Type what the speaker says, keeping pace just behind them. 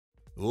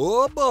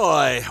Oh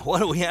boy, what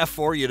do we have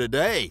for you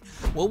today?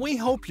 Well, we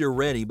hope you're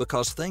ready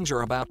because things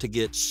are about to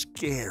get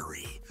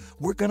scary.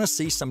 We're going to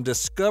see some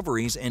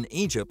discoveries in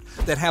Egypt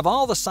that have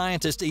all the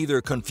scientists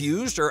either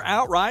confused or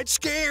outright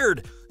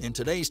scared. In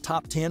today's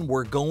Top 10,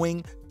 we're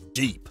going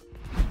deep.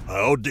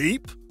 How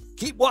deep?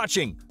 Keep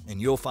watching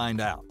and you'll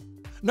find out.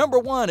 Number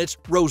 1, it's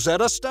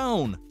Rosetta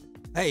Stone.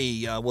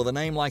 Hey, with a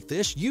name like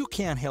this, you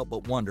can't help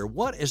but wonder,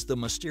 what is the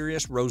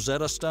mysterious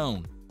Rosetta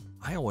Stone?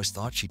 I always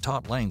thought she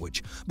taught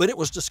language, but it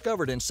was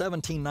discovered in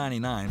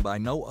 1799 by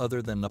no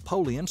other than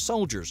Napoleon's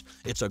soldiers.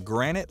 It's a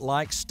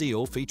granite-like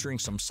stele featuring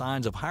some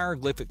signs of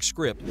hieroglyphic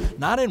script,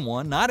 not in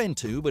one, not in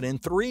two, but in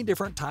 3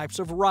 different types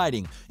of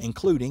writing,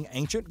 including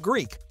ancient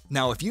Greek.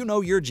 Now, if you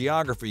know your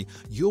geography,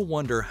 you'll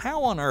wonder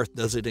how on earth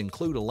does it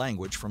include a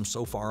language from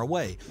so far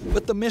away?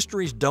 But the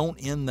mysteries don't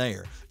end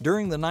there.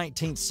 During the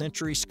 19th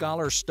century,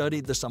 scholars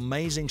studied this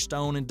amazing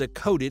stone and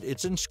decoded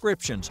its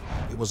inscriptions.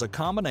 It was a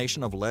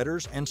combination of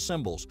letters and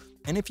symbols.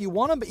 And if you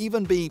want to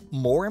even be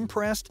more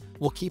impressed,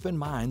 well, keep in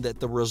mind that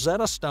the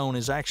Rosetta Stone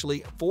is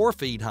actually 4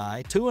 feet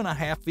high,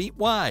 2.5 feet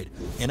wide.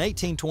 In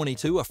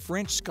 1822, a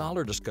French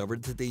scholar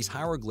discovered that these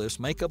hieroglyphs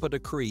make up a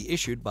decree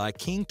issued by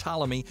King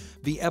Ptolemy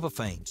the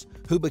Epiphanes,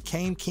 who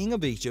became king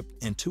of Egypt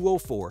in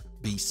 204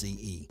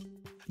 BCE.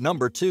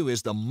 Number 2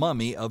 is the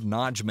Mummy of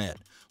Nodjmet.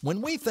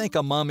 When we think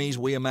of mummies,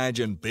 we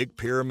imagine big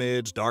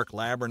pyramids, dark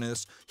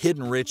labyrinths,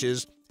 hidden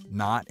riches.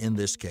 Not in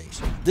this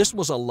case. This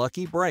was a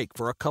lucky break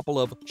for a couple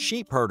of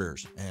sheep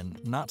herders, and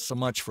not so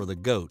much for the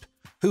goat,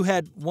 who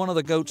had one of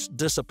the goats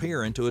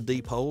disappear into a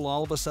deep hole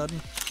all of a sudden.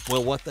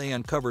 Well, what they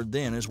uncovered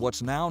then is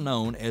what's now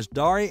known as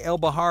Dari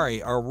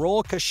el-Bahari, or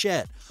Royal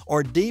Cachet,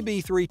 or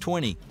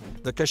DB-320.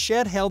 The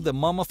cachet held the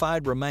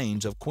mummified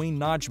remains of Queen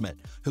Nodjmet,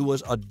 who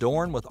was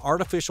adorned with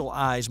artificial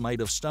eyes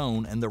made of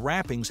stone, and the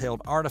wrappings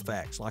held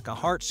artifacts like a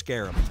heart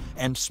scarab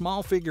and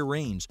small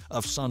figurines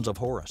of sons of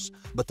Horus.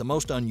 But the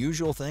most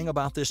unusual thing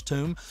about this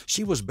tomb,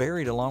 she was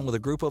buried along with a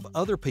group of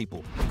other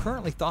people,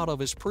 currently thought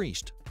of as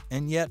priests,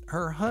 and yet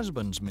her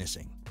husband's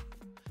missing.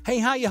 Hey,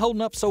 how you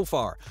holding up so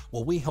far?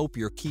 Well, we hope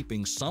you're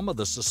keeping some of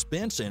the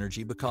suspense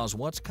energy because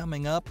what's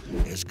coming up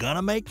is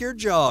gonna make your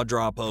jaw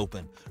drop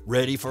open.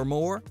 Ready for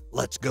more?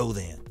 Let's go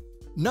then.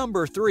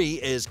 Number 3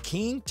 is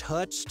King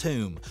Tut's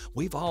tomb.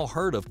 We've all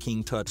heard of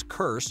King Tut's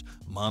curse,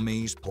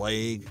 mummies,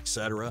 plague,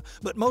 etc.,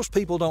 but most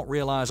people don't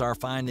realize our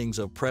findings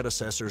of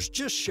predecessors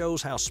just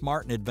shows how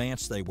smart and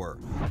advanced they were.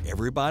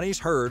 Everybody's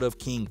heard of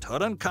King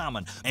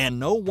Tutankhamun, and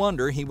no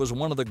wonder he was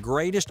one of the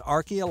greatest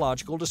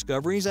archaeological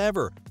discoveries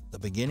ever. The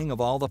beginning of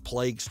all the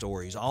plague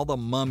stories, all the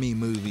mummy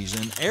movies,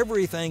 and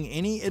everything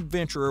any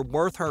adventurer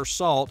worth her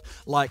salt,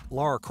 like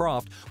Lara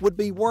Croft, would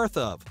be worth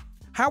of.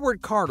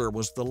 Howard Carter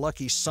was the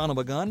lucky son of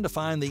a gun to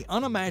find the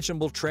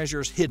unimaginable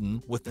treasures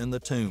hidden within the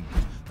tomb.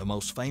 The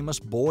most famous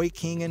boy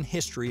king in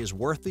history is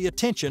worth the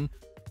attention,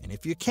 and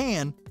if you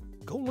can,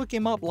 go look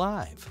him up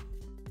live.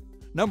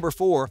 Number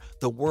 4,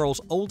 the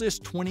world's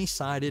oldest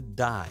 20-sided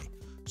die.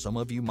 Some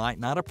of you might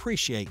not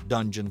appreciate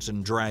Dungeons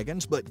and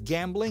Dragons, but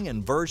gambling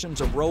and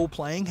versions of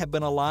role-playing have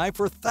been alive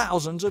for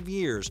thousands of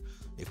years.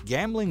 If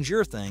gambling's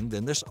your thing,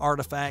 then this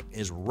artifact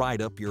is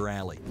right up your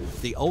alley.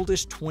 The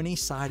oldest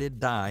 20-sided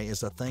die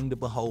is a thing to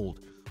behold.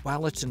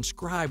 While it's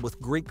inscribed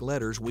with Greek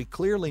letters, we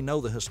clearly know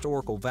the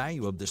historical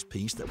value of this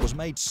piece that was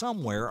made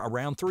somewhere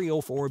around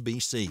 304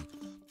 BC.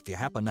 If you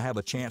happen to have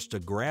a chance to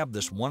grab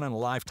this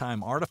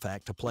one-in-a-lifetime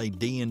artifact to play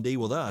D&D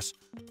with us,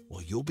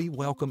 well, you'll be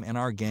welcome in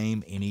our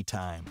game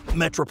anytime.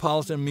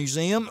 Metropolitan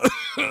Museum,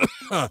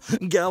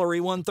 Gallery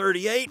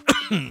 138,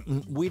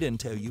 we didn't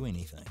tell you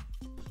anything.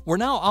 We're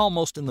now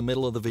almost in the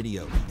middle of the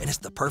video, and it's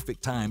the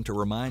perfect time to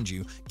remind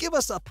you, give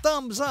us a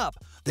thumbs up,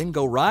 then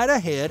go right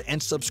ahead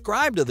and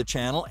subscribe to the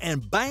channel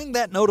and bang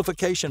that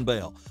notification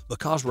bell.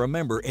 Because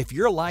remember, if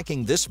you're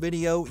liking this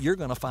video, you're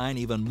going to find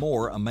even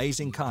more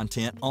amazing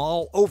content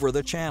all over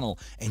the channel,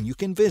 and you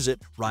can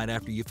visit right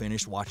after you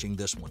finish watching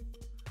this one.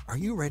 Are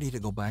you ready to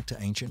go back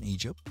to ancient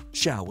Egypt?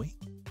 Shall we?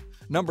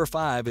 Number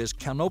 5 is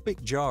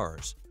Canopic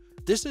Jars.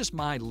 This is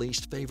my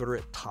least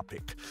favorite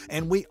topic,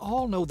 and we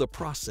all know the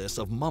process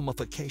of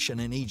mummification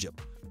in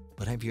Egypt.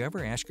 But have you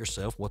ever asked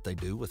yourself what they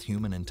do with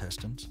human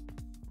intestines?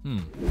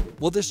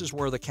 Well, this is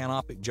where the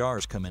canopic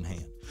jars come in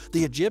hand.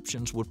 The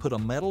Egyptians would put a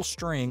metal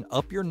string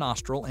up your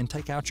nostril and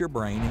take out your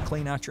brain and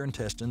clean out your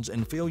intestines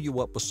and fill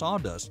you up with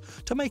sawdust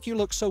to make you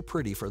look so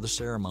pretty for the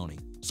ceremony.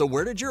 So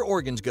where did your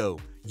organs go?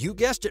 You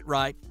guessed it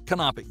right,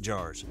 canopic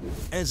jars.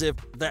 As if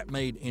that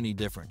made any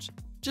difference.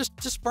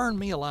 Just burn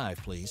me alive,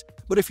 please.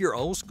 But if you're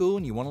old school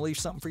and you want to leave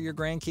something for your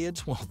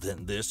grandkids, well,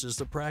 then this is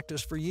the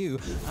practice for you.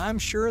 I'm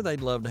sure they'd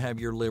love to have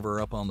your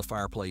liver up on the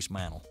fireplace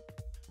mantle.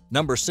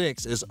 Number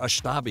 6 is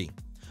Ushabti.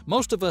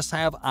 Most of us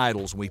have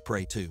idols we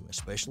pray to,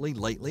 especially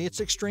lately. It's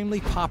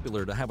extremely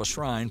popular to have a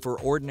shrine for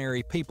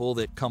ordinary people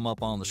that come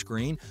up on the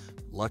screen.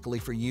 Luckily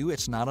for you,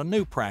 it's not a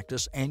new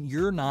practice, and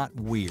you're not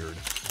weird.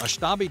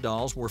 Ushabti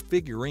dolls were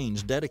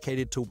figurines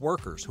dedicated to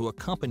workers who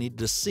accompanied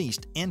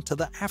deceased into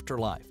the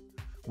afterlife,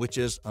 which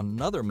is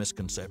another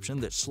misconception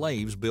that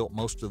slaves built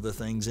most of the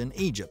things in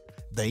Egypt.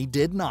 They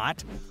did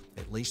not.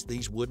 At least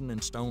these wooden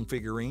and stone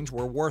figurines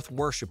were worth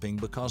worshiping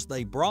because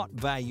they brought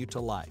value to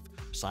life.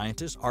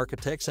 Scientists,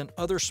 architects, and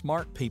other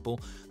smart people,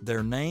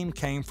 their name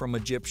came from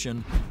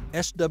Egyptian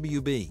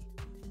SWB,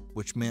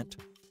 which meant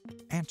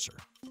answer.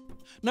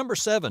 Number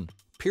 7.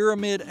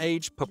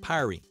 Pyramid-Age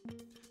Papyri.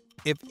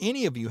 If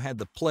any of you had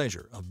the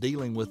pleasure of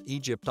dealing with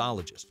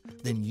Egyptologists,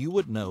 then you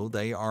would know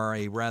they are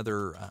a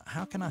rather,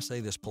 how can I say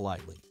this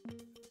politely,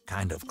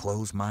 kind of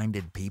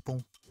close-minded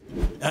people.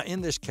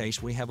 In this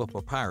case, we have a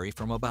papyri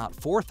from about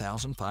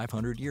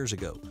 4,500 years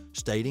ago,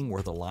 stating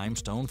where the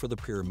limestone for the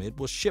pyramid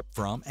was shipped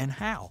from and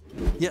how.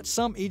 Yet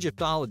some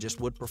Egyptologists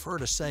would prefer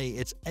to say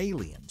it's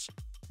aliens,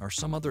 or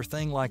some other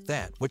thing like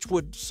that, which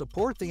would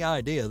support the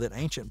idea that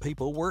ancient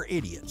people were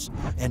idiots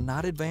and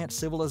not advanced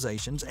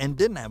civilizations and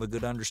didn't have a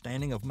good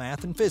understanding of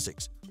math and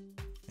physics.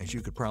 As you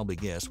could probably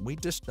guess, we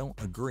just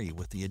don't agree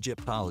with the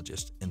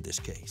Egyptologists in this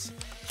case.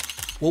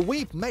 Well,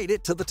 we've made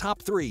it to the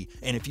top 3,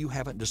 and if you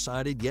haven't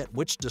decided yet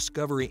which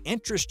discovery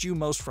interests you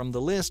most from the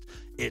list,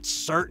 it's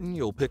certain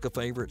you'll pick a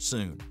favorite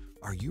soon.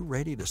 Are you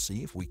ready to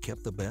see if we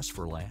kept the best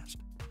for last?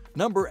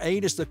 Number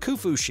 8 is the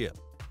Khufu Ship.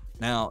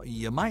 Now,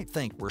 you might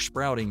think we're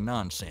sprouting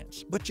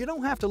nonsense, but you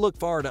don't have to look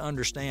far to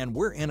understand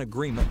we're in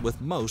agreement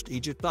with most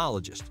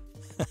Egyptologists.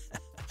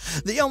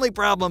 The only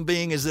problem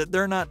being is that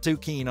they're not too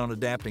keen on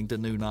adapting to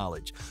new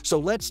knowledge. So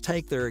let's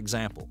take their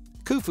example.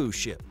 Khufu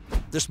Ship.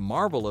 This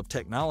marvel of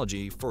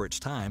technology for its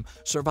time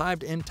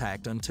survived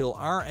intact until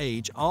our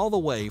age, all the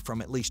way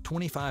from at least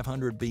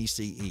 2500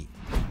 BCE.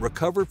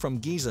 Recovered from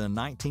Giza in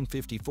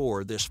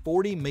 1954, this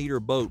 40-meter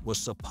boat was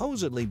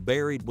supposedly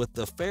buried with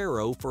the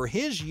pharaoh for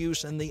his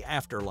use in the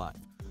afterlife.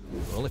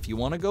 Well, if you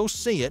want to go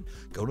see it,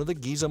 go to the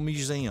Giza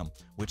Museum,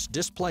 which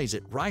displays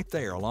it right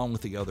there along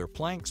with the other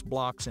planks,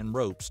 blocks, and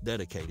ropes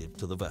dedicated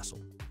to the vessel.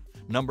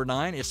 Number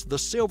 9, it's the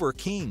Silver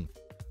King.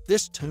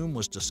 This tomb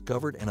was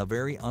discovered in a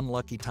very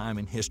unlucky time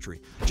in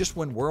history, just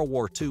when World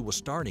War II was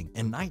starting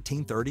in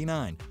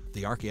 1939.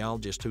 The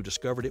archaeologist who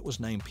discovered it was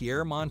named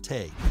Pierre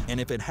Montet, and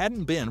if it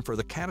hadn't been for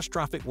the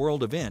catastrophic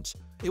world events,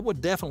 it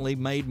would definitely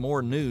made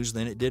more news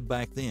than it did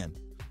back then.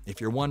 If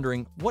you're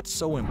wondering what's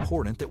so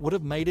important that would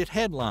have made it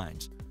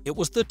headlines, it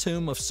was the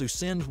tomb of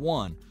Susin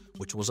I,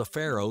 which was a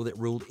pharaoh that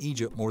ruled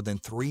Egypt more than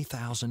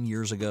 3,000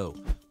 years ago.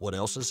 What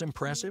else is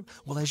impressive?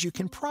 Well, as you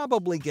can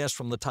probably guess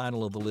from the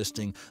title of the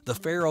listing, the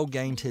pharaoh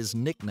gained his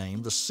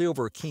nickname, the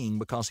Silver King,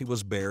 because he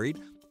was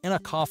buried in a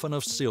coffin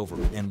of silver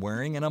and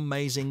wearing an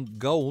amazing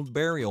gold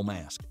burial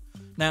mask.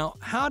 Now,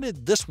 how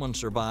did this one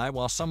survive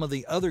while some of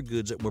the other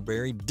goods that were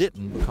buried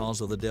didn't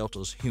because of the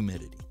delta's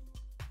humidity?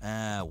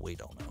 We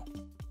don't know.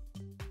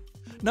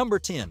 Number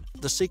 10,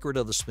 the secret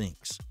of the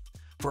Sphynx.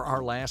 For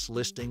our last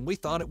listing, we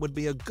thought it would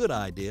be a good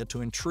idea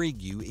to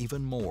intrigue you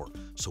even more,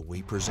 so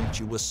we present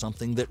you with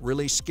something that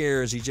really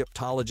scares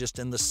Egyptologists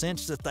in the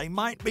sense that they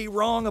might be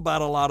wrong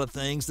about a lot of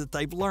things that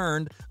they've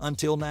learned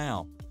until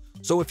now.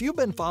 So if you've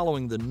been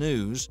following the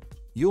news,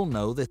 you'll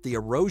know that the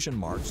erosion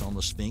marks on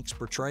the Sphynx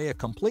portray a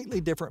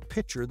completely different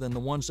picture than the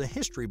ones the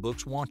history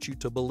books want you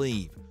to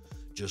believe.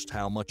 Just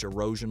how much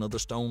erosion of the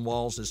stone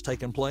walls has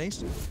taken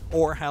place,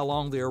 or how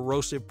long the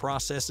erosive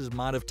processes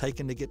might have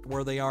taken to get to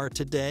where they are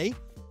today,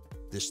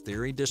 this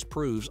theory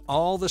disproves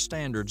all the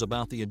standards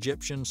about the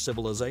Egyptian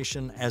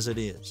civilization as it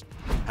is.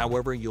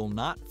 However, you'll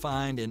not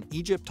find an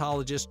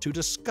Egyptologist to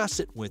discuss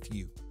it with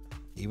you,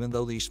 even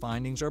though these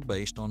findings are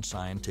based on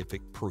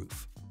scientific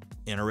proof.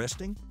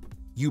 Interesting?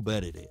 You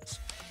bet it is.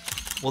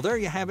 Well, there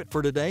you have it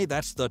for today.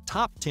 That's the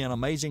top 10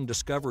 amazing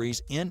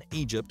discoveries in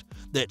Egypt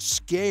that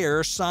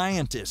scare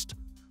scientists.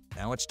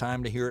 Now it's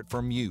time to hear it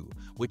from you.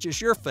 Which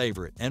is your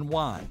favorite and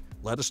why?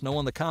 Let us know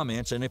in the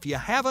comments, and if you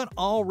haven't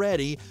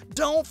already,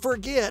 don't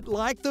forget,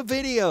 like the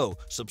video,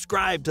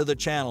 subscribe to the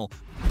channel,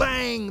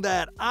 bang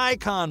that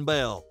icon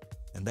bell,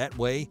 and that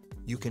way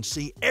you can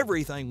see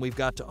everything we've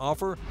got to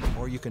offer,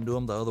 or you can do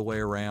them the other way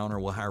around,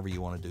 or however you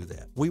want to do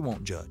that. We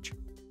won't judge.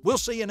 We'll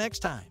see you next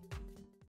time.